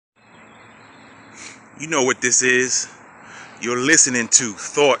You know what this is. You're listening to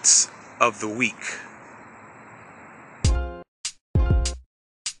Thoughts of the Week.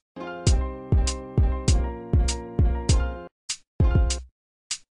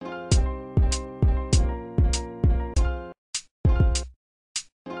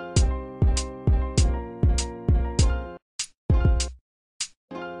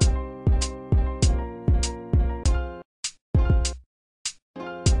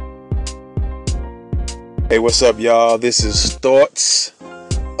 Hey, what's up, y'all? This is Thoughts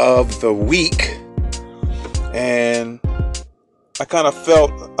of the Week, and I kind of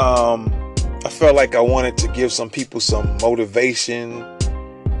felt like I wanted to give some people some motivation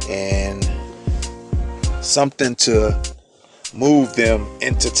and something to move them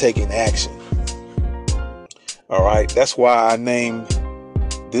into taking action. All right, that's why I named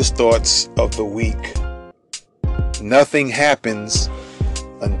this Thoughts of the Week. Nothing happens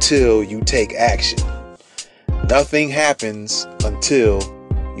until you take action. Nothing happens until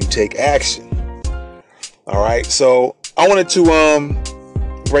you take action. All right. So I wanted to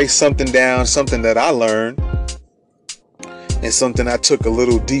break something down, something that I learned and something I took a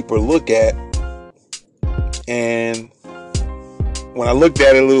little deeper look at. And when I looked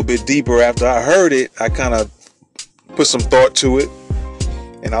at it a little bit deeper after I heard it, I kind of put some thought to it.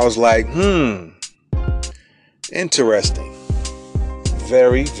 And I was like, interesting.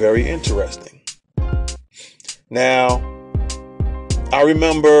 Very, very interesting. Now, I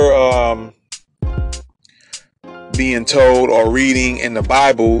remember being told or reading in the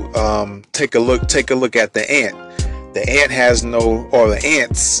Bible, take a look at the ant. The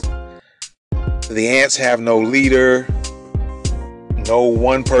ants have no leader, no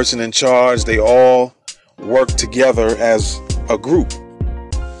one person in charge. They all work together as a group.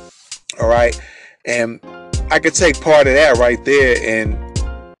 All right. And I could take part of that right there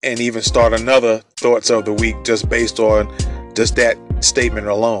and even start another Thoughts of the Week just based on just that statement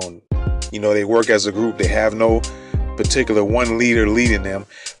alone. You know, they work as a group. They have no particular one leader leading them.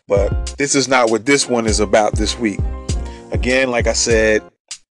 But this is not what this one is about this week. Again, like I said,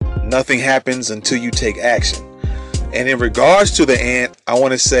 nothing happens until you take action. And in regards to the ant, I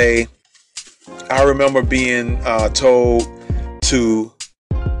want to say I remember being told to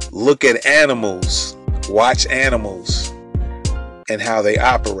look at animals, watch animals, and how they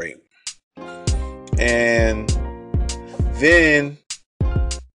operate. And then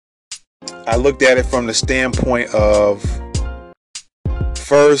I looked at it from the standpoint of,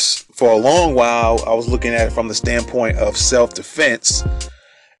 first, for a long while, I was looking at it from the standpoint of self-defense.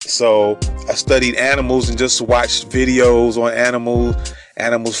 So I studied animals and just watched videos on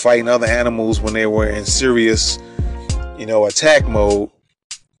animals fighting other animals when they were in serious, attack mode.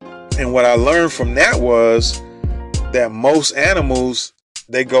 And what I learned from that was that most animals,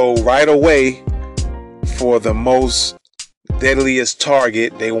 they go right away for the most deadliest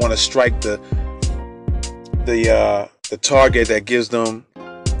target. They want to strike the target that gives them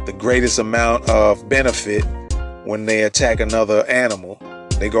the greatest amount of benefit when they attack another animal.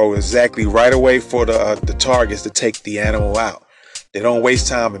 They go exactly right away for the targets to take the animal out. They don't waste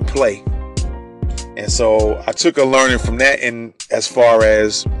time and play. And so I took a learning from that, in as far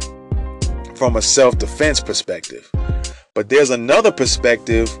as from a self-defense perspective. But there's another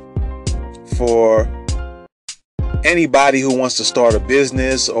perspective for anybody who wants to start a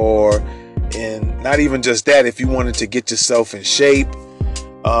business, and not even just that, if you wanted to get yourself in shape,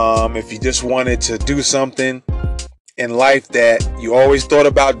 if you just wanted to do something in life that you always thought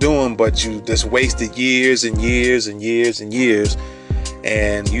about doing, but you just wasted years and years and years and years,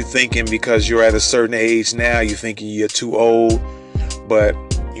 and you thinking because you're at a certain age now, you thinking you're too old, but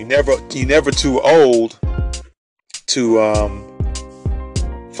you're never too old to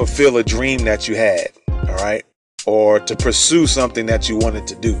fulfill a dream that you had, all right, or to pursue something that you wanted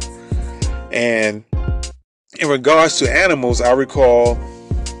to do. And in regards to animals, I recall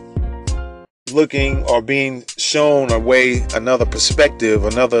looking or being shown another perspective,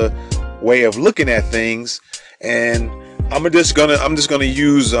 another way of looking at things. And I'm just gonna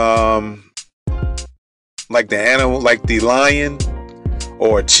use like the animal, like the lion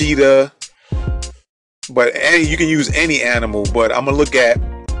or a cheetah. But you can use any animal, but I'm gonna look at,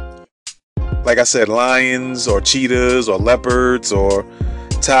 like I said, lions or cheetahs or leopards or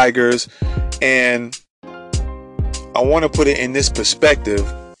tigers, and I want to put it in this perspective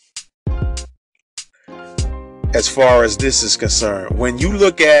as far as this is concerned. When you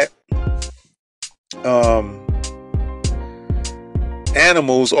look at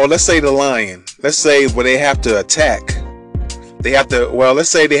animals, or let's say the lion, let's say where they have to attack,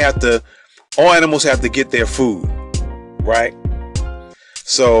 all animals have to get their food, right?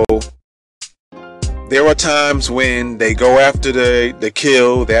 So there are times when they go after the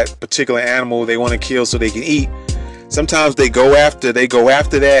kill that particular animal they want to kill so they can eat. Sometimes they go after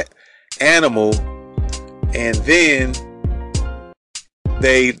that animal, and then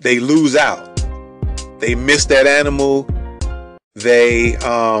they lose out. They miss that animal. They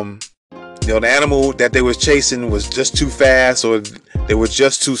the animal that they was chasing was just too fast, or they were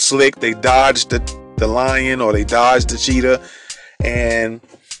just too slick. They dodged the lion, or they dodged the cheetah, and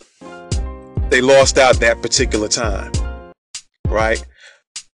they lost out that particular time, right?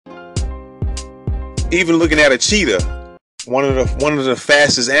 Even looking at a cheetah, one of the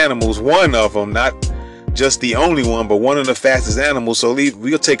fastest animals, one of them, not just the only one, but one of the fastest animals. So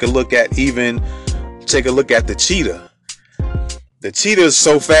we'll take a look at the cheetah. The cheetah is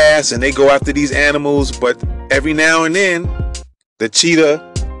so fast, and they go after these animals, but every now and then the cheetah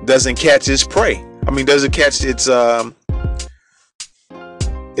doesn't catch its prey. Doesn't catch its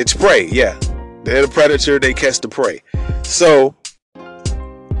prey. Yeah, they're the predator. They catch the prey. So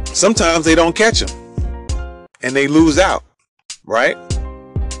sometimes they don't catch them, and they lose out, right?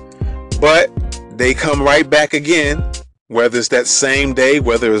 But they come right back again, whether it's that same day,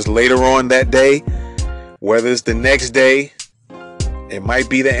 whether it's later on that day, whether it's the next day. It might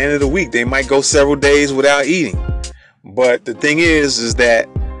be the end of the week. They might go several days without eating. But the thing is that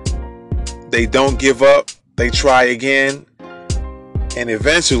they don't give up. They try again. And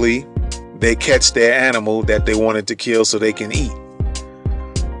eventually they catch their animal that they wanted to kill so they can eat.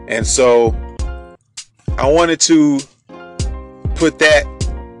 And so I wanted to put that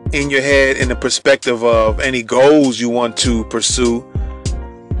in your head in the perspective of any goals you want to pursue.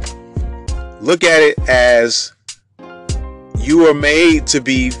 Look at it as you are made to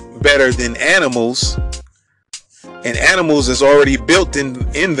be better than animals, and animals is already built in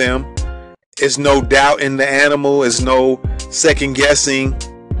them. There's no doubt in the animal. There's no second guessing.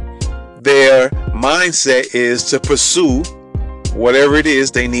 Their mindset is to pursue whatever it is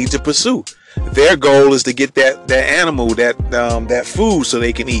they need to pursue. Their goal is to get that animal, that food, so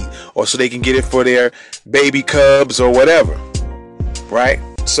they can eat, or so they can get it for their baby cubs or whatever, right?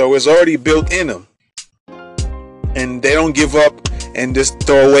 So it's already built in them. And they don't give up and just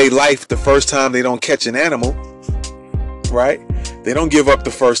throw away life the first time they don't catch an animal, right? They don't give up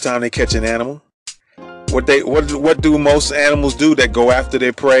the first time they catch an animal. What do most animals do that go after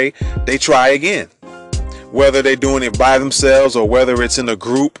their prey? They try again. Whether they're doing it by themselves or whether it's in a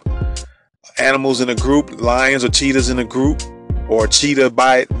group, animals in a group, lions or cheetahs in a group, or a cheetah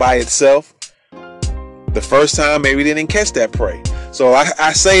by itself. The first time maybe they didn't catch that prey. So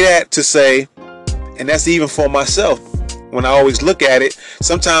I say that to say, and that's even for myself. When I always look at it,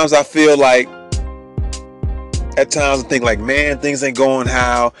 sometimes I feel like, at times I think like, man, things ain't going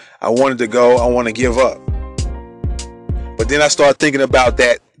how I wanted to go. I want to give up. But then I start thinking about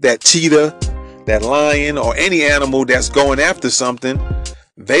that cheetah, that lion, or any animal that's going after something.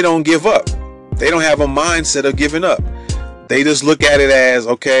 They don't give up. They don't have a mindset of giving up. They just look at it as,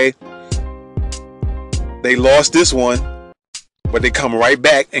 okay, they lost this one, but they come right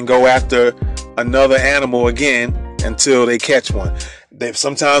back and go after another animal again until they catch one.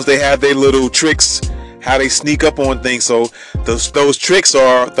 Sometimes they have their little tricks, how they sneak up on things. So those tricks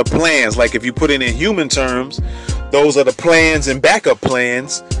are the plans. Like if you put it in human terms, those are the plans and backup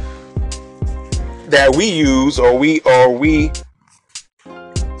plans that we use, or we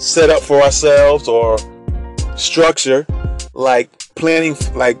set up for ourselves, or structure, like planning,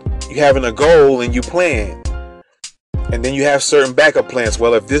 like you having a goal and you plan, and then you have certain backup plans.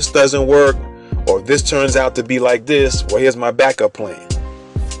 Well, if this doesn't work, or if this turns out to be like this, well, here's my backup plan.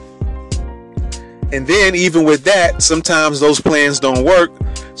 And then even with that, sometimes those plans don't work.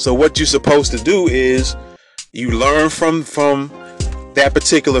 So what you're supposed to do is you learn from that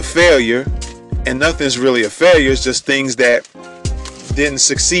particular failure, and nothing's really a failure. It's just things that didn't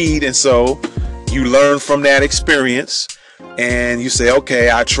succeed. And so you learn from that experience, and you say,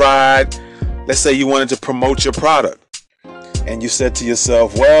 okay, I tried. Let's say you wanted to promote your product, and you said to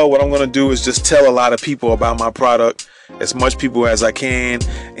yourself, well, what I'm going to do is just tell a lot of people about my product, as much people as I can,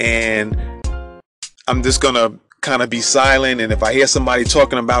 and I'm just going to kind of be silent. And if I hear somebody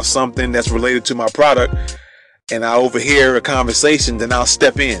talking about something that's related to my product and I overhear a conversation, then I'll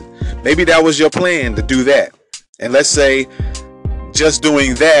step in. Maybe that was your plan, to do that. And let's say just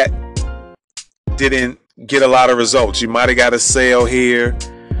doing that didn't get a lot of results. You might have got a sale here,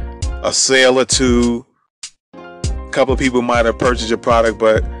 a sale or two. A couple of people might have purchased your product,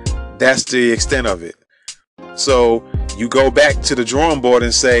 but that's the extent of it. So you go back to the drawing board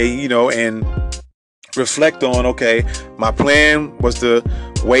and say, and reflect on, okay, my plan was to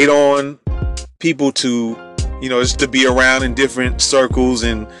wait on people to, just to be around in different circles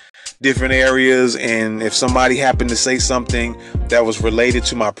and different areas, and if somebody happened to say something that was related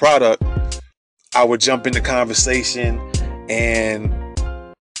to my product, I would jump into conversation and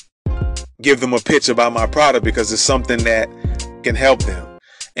give them a pitch about my product because it's something that can help them.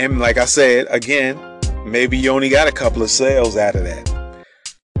 And like I said, again, maybe you only got a couple of sales out of that.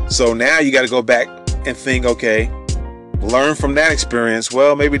 So now you got to go back and think, okay, learn from that experience.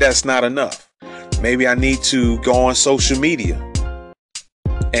 Well, maybe that's not enough. Maybe I need to go on social media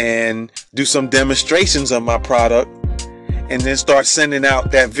and do some demonstrations of my product and then start sending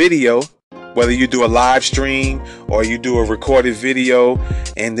out that video, whether you do a live stream or you do a recorded video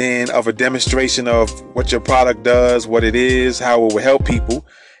and then of a demonstration of what your product does, what it is, how it will help people.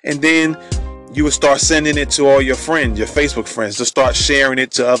 And then you will start sending it to all your friends, your Facebook friends, to start sharing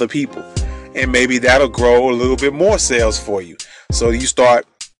it to other people. And maybe that'll grow a little bit more sales for you. So you start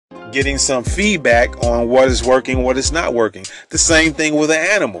getting some feedback on what is working, what is not working. The same thing with an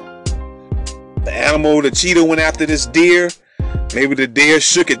animal. The cheetah went after this deer. Maybe the deer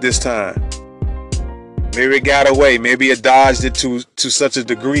shook it this time. Maybe it got away. Maybe it dodged it to such a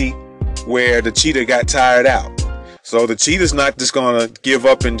degree where the cheetah got tired out. So the cheetah's not just going to give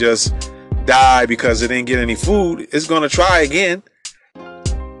up and just die because it didn't get any food. It's going to try again.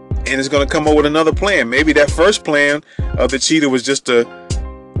 And it's going to come up with another plan. Maybe that first plan of the cheetah was just to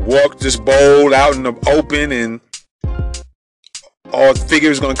walk just bold out in the open, and all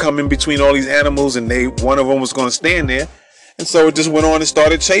figures going to come in between all these animals, and one of them was going to stand there. And so it just went on and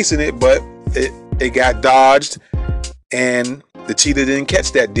started chasing it, but it got dodged, and the cheetah didn't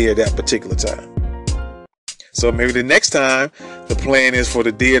catch that deer that particular time. So maybe the next time the plan is for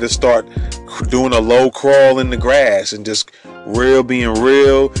the deer to start doing a low crawl in the grass and just being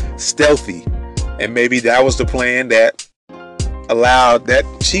real stealthy. And maybe that was the plan that allowed that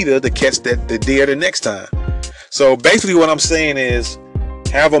cheetah to catch the deer the next time. So basically what I'm saying is,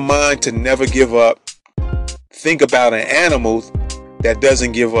 have a mind to never give up. Think about an animal that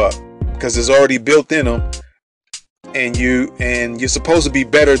doesn't give up, because it's already built in them, and you're supposed to be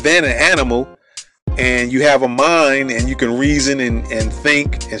better than an animal, and you have a mind and you can reason and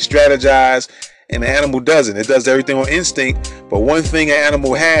think and strategize, and the animal doesn't. It does everything on instinct, but one thing an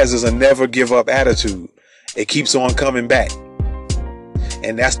animal has is a never give up attitude. It keeps on coming back.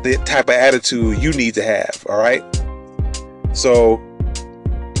 And that's the type of attitude you need to have, all right? So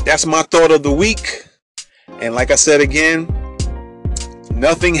that's my thought of the week. And like I said again,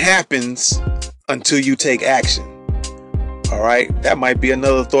 nothing happens until you take action. All right? That might be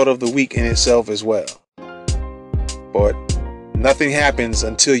another thought of the week in itself as well. But nothing happens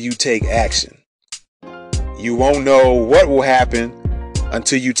until you take action. You won't know what will happen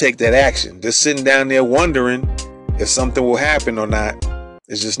until you take that action. Just sitting down there wondering if something will happen or not,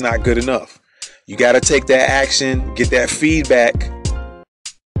 it's just not good enough. You got to take that action, get that feedback,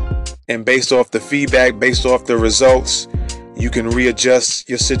 and based off the feedback, based off the results, you can readjust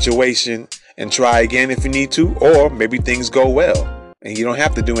your situation and try again if you need to, or maybe things go well and you don't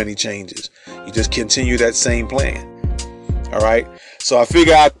have to do any changes. You just continue that same plan. All right. So I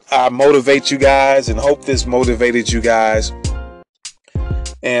figure I motivate you guys and hope this motivated you guys.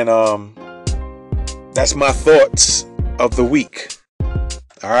 And that's my thoughts of the week.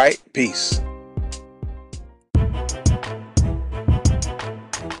 All right. Peace.